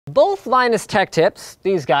Both Linus Tech Tips,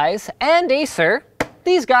 these guys, and Acer,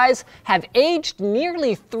 these guys have aged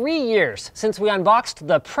nearly 3 years since we unboxed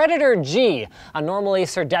the Predator G, a normal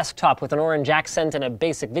Acer desktop with an orange accent and a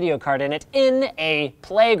basic video card in it, in a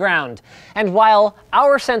playground. And while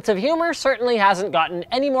our sense of humor certainly hasn't gotten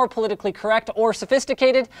any more politically correct or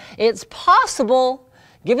sophisticated, it's possible,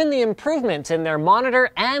 given the improvements in their monitor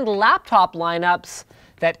and laptop lineups,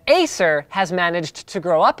 that Acer has managed to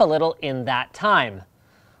grow up a little in that time.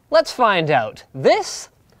 Let's find out. This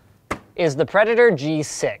is the Predator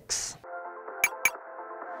G6.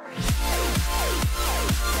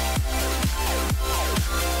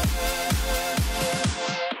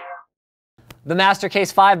 The Master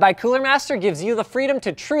Case 5 by Cooler Master gives you the freedom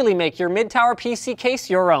to truly make your mid-tower PC case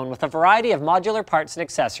your own with a variety of modular parts and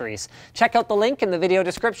accessories. Check out the link in the video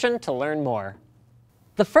description to learn more.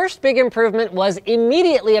 The first big improvement was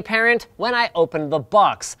immediately apparent when I opened the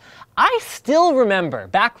box. I still remember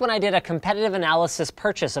back when I did a competitive analysis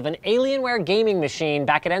purchase of an Alienware gaming machine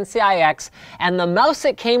back at NCIX, and the mouse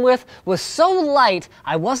it came with was so light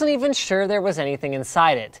I wasn't even sure there was anything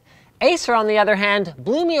inside it. Acer, on the other hand,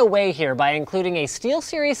 blew me away here by including a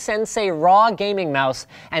SteelSeries Sensei Raw gaming mouse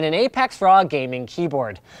and an Apex Raw gaming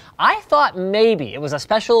keyboard. I thought maybe it was a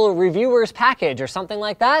special reviewer's package or something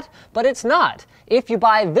like that, but it's not. If you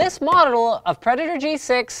buy this model of Predator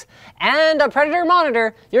G6 and a Predator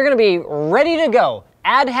monitor, you're going to be ready to go.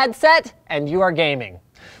 Add headset and you are gaming.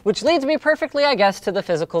 Which leads me perfectly, I guess, to the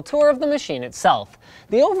physical tour of the machine itself.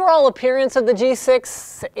 The overall appearance of the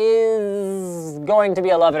G6 is going to be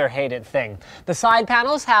a love it or hate it thing. The side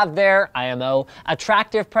panels have their, IMO,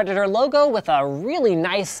 attractive Predator logo with a really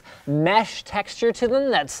nice mesh texture to them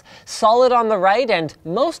that's solid on the right and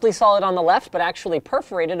mostly solid on the left, but actually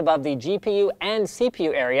perforated above the GPU and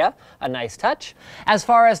CPU area. A nice touch. As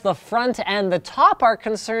far as the front and the top are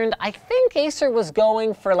concerned, I think Acer was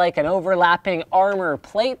going for like an overlapping armor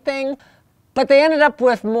plate thing, but they ended up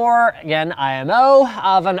with more, again, IMO,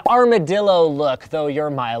 of an armadillo look, though your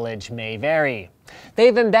mileage may vary.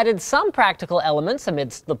 They've embedded some practical elements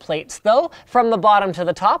amidst the plates, though. From the bottom to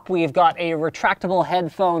the top, we've got a retractable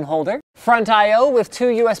headphone holder, front I/O with 2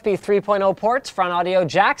 USB 3.0 ports, front audio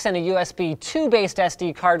jacks, and a USB 2-based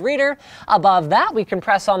SD card reader. Above that, we can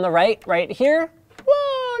press on the right here.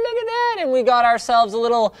 Whoa, look at that! And we got ourselves a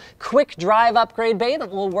little quick drive upgrade bay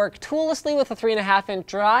that will work toollessly with a 3.5-inch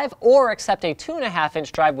drive or accept a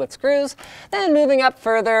 2.5-inch drive with screws. Then moving up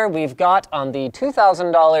further, we've got on the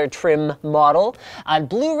 $2,000 trim model a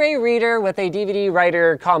Blu-ray reader with a DVD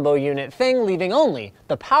writer combo unit thing, leaving only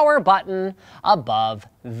the power button above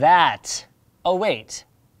that. Oh wait,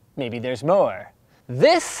 maybe there's more.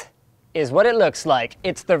 This is what it looks like.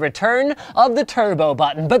 It's the return of the turbo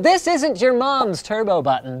button. But this isn't your mom's turbo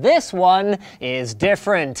button. This one is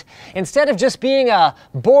different. Instead of just being a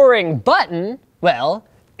boring button, well,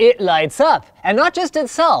 it lights up. And not just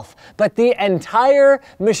itself, but the entire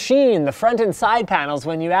machine, the front and side panels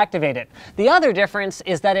when you activate it. The other difference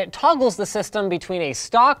is that it toggles the system between a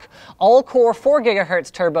stock all-core 4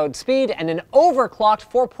 GHz turboed speed and an overclocked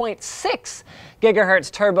 4.6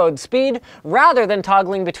 GHz turboed speed, rather than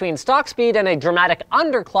toggling between stock speed and a dramatic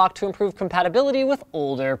underclock to improve compatibility with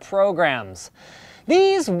older programs.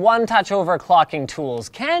 These one-touch overclocking tools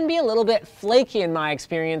can be a little bit flaky in my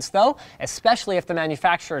experience though, especially if the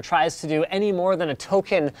manufacturer tries to do any more than a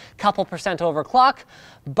token couple percent overclock.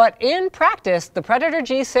 But in practice, the Predator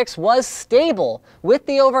G6 was stable with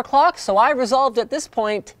the overclock, so I resolved at this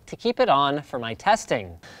point to keep it on for my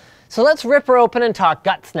testing. So let's rip her open and talk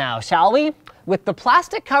guts now, shall we? With the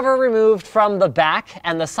plastic cover removed from the back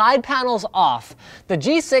and the side panels off, the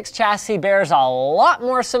G6 chassis bears a lot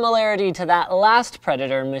more similarity to that last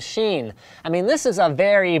Predator machine. I mean, this is a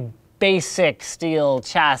very basic steel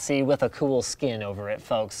chassis with a cool skin over it,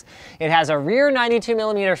 folks. It has a rear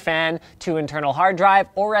 92mm fan, 2 internal hard drive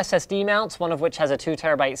or SSD mounts, one of which has a 2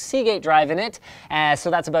 TB Seagate drive in it, so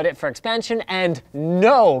that's about it for expansion, and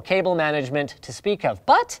no cable management to speak of.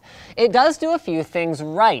 But it does do a few things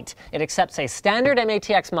right. It accepts a standard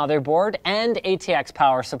MATX motherboard and ATX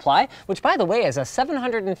power supply, which by the way is a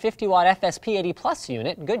 750 watt FSP80 Plus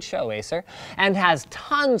unit, good show Acer, and has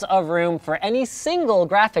tons of room for any single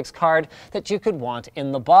graphics card that you could want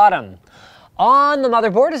in the bottom. On the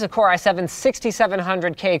motherboard is a Core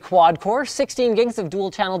i7-6700K quad-core, 16 gigs of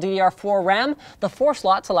dual-channel DDR4 RAM. The 4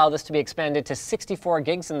 slots allow this to be expanded to 64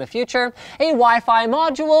 gigs in the future. A Wi-Fi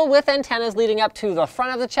module with antennas leading up to the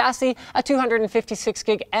front of the chassis, a 256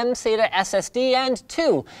 gig mSATA SSD, and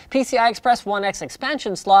 2 PCI Express 1X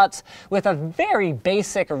expansion slots with a very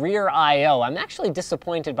basic rear I/O. I'm actually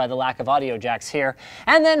disappointed by the lack of audio jacks here.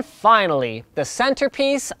 And then finally, the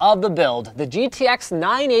centerpiece of the build, the GTX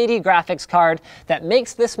 980 graphics card that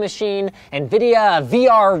makes this machine NVIDIA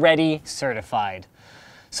VR Ready certified.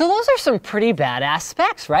 So those are some pretty badass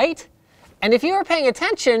specs, right? And if you were paying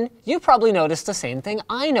attention, you probably noticed the same thing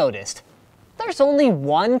I noticed. There's only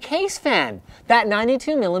one case fan, that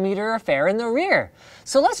 92mm affair in the rear.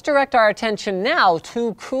 So let's direct our attention now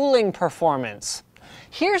to cooling performance.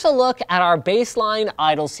 Here's a look at our baseline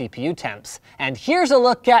idle CPU temps. And here's a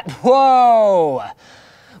look at, whoa!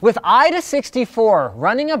 With IDA 64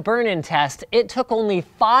 running a burn-in test, it took only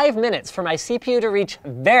 5 minutes for my CPU to reach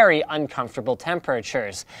very uncomfortable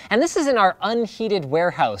temperatures. And this is in our unheated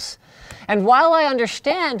warehouse. And while I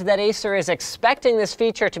understand that Acer is expecting this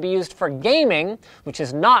feature to be used for gaming, which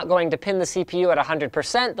is not going to pin the CPU at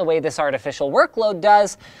 100% the way this artificial workload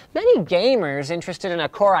does, many gamers interested in a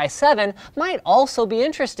Core i7 might also be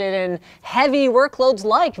interested in heavy workloads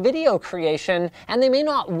like video creation, and they may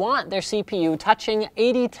not want their CPU touching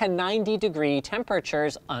 80 to 90 degree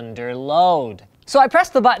temperatures under load. So I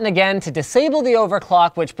pressed the button again to disable the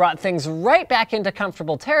overclock, which brought things right back into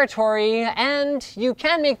comfortable territory, and you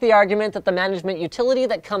can make the argument that the management utility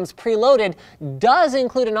that comes preloaded does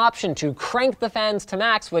include an option to crank the fans to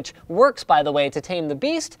max, which works, by the way, to tame the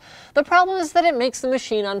beast. The problem is that it makes the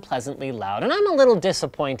machine unpleasantly loud, and I'm a little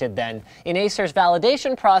disappointed then in Acer's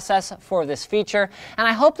validation process for this feature, and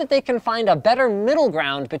I hope that they can find a better middle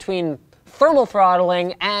ground between thermal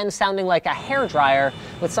throttling and sounding like a hairdryer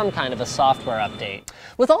with some kind of a software update.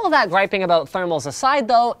 With all of that griping about thermals aside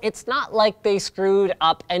though, it's not like they screwed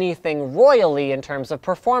up anything royally in terms of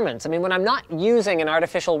performance. I mean, when I'm not using an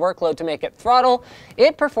artificial workload to make it throttle,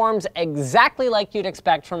 it performs exactly like you'd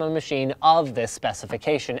expect from a machine of this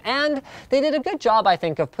specification. And they did a good job, I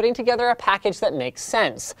think, of putting together a package that makes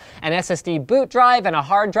sense. An SSD boot drive and a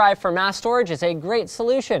hard drive for mass storage is a great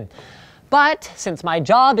solution. But since my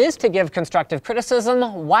job is to give constructive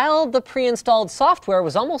criticism, while the pre-installed software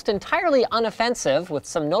was almost entirely unoffensive with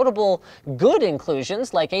some notable good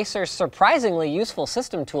inclusions like Acer's surprisingly useful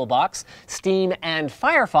system toolbox, Steam and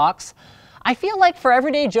Firefox, I feel like for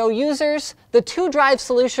everyday Joe users, the 2-drive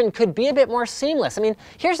solution could be a bit more seamless. I mean,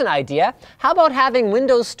 here's an idea. How about having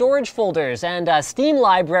Windows storage folders and a Steam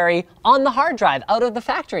library on the hard drive out of the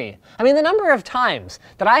factory? I mean, the number of times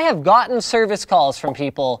that I have gotten service calls from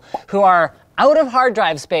people who are out of hard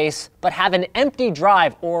drive space but have an empty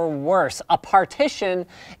drive, or worse, a partition,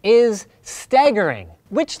 is staggering.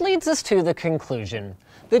 Which leads us to the conclusion.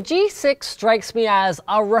 The G6 strikes me as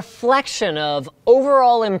a reflection of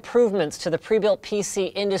overall improvements to the pre-built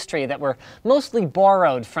PC industry that were mostly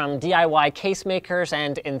borrowed from DIY case makers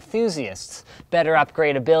and enthusiasts. Better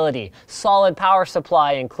upgradability, solid power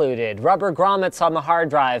supply included, rubber grommets on the hard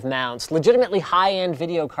drive mounts, legitimately high-end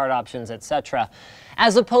video card options, etc.,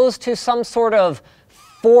 as opposed to some sort of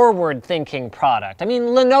forward-thinking product. I mean,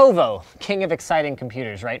 Lenovo, king of exciting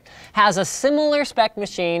computers, right, has a similar spec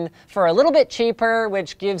machine for a little bit cheaper,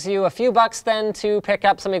 which gives you a few bucks then to pick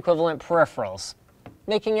up some equivalent peripherals,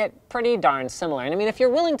 making it pretty darn similar. And I mean, if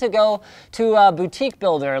you're willing to go to a boutique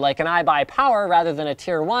builder like an iBuyPower rather than a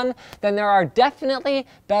tier 1, then there are definitely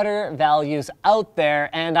better values out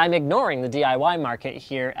there, and I'm ignoring the DIY market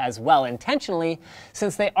here as well intentionally,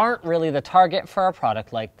 since they aren't really the target for a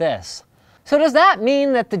product like this. So does that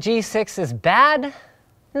mean that the G6 is bad?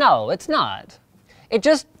 No, it's not. It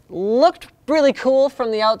just looked really cool from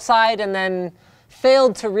the outside and then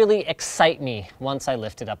failed to really excite me once I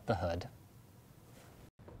lifted up the hood.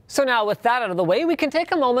 So now with that out of the way, we can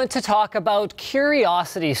take a moment to talk about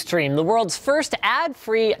CuriosityStream, the world's first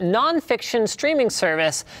ad-free non-fiction streaming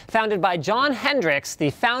service founded by John Hendricks, the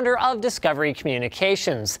founder of Discovery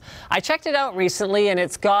Communications. I checked it out recently and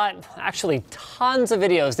it's got actually tons of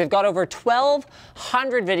videos. They've got over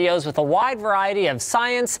 1,200 videos with a wide variety of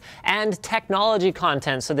science and technology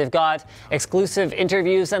content. So they've got exclusive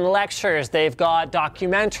interviews and lectures, they've got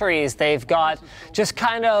documentaries, they've got just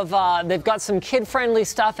kind of, they've got some kid-friendly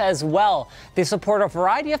stuff as well. They support a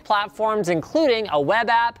variety of platforms, including a web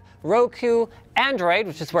app, Roku, Android,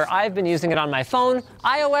 which is where I've been using it on my phone,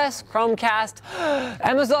 iOS, Chromecast,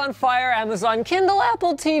 Amazon Fire, Amazon Kindle,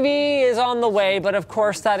 Apple TV is on the way, but of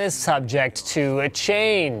course that is subject to a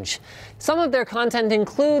change. Some of their content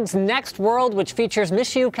includes Next World, which features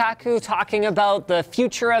Michio Kaku talking about the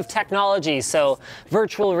future of technology, so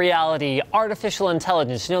virtual reality, artificial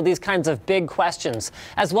intelligence, these kinds of big questions,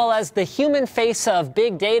 as well as The Human Face of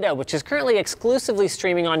Big Data, which is currently exclusively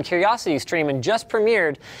streaming on CuriosityStream and just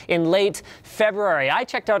premiered in late February. I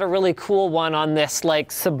checked out a really cool one on this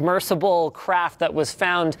submersible craft that was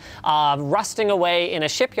found rusting away in a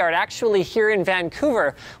shipyard, actually here in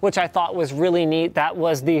Vancouver, which I thought was really neat. That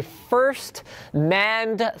was the first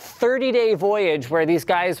manned 30-day voyage where these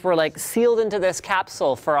guys were sealed into this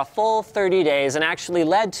capsule for a full 30 days and actually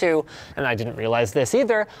led to, and I didn't realize this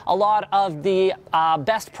either, a lot of the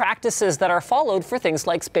best practices that are followed for things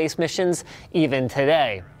like space missions even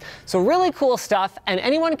today. So really cool stuff, and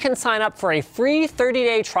anyone can sign up for a free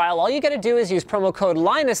 30-day trial. All you got to do is use promo code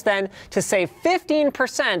Linus then to save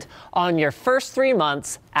 15% on your first 3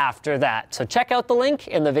 months after that. So check out the link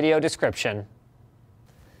in the video description.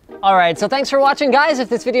 All right, so thanks for watching, guys. If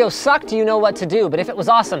this video sucked, you know what to do. But if it was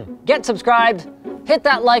awesome, get subscribed, hit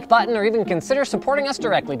that like button, or even consider supporting us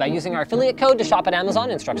directly by using our affiliate code to shop at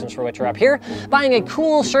Amazon, instructions for which are up here, buying a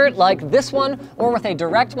cool shirt like this one, or with a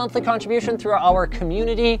direct monthly contribution through our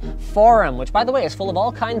community forum, which, by the way, is full of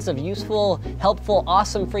all kinds of useful, helpful,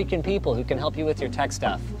 awesome freaking people who can help you with your tech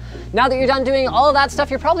stuff. Now that you're done doing all of that stuff,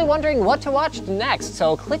 you're probably wondering what to watch next.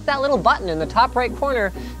 So click that little button in the top right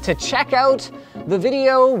corner to check out the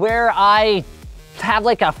video where I have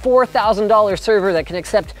a $4,000 server that can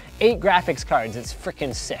accept 8 graphics cards. It's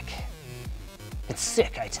freaking sick. It's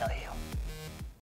sick, I tell you.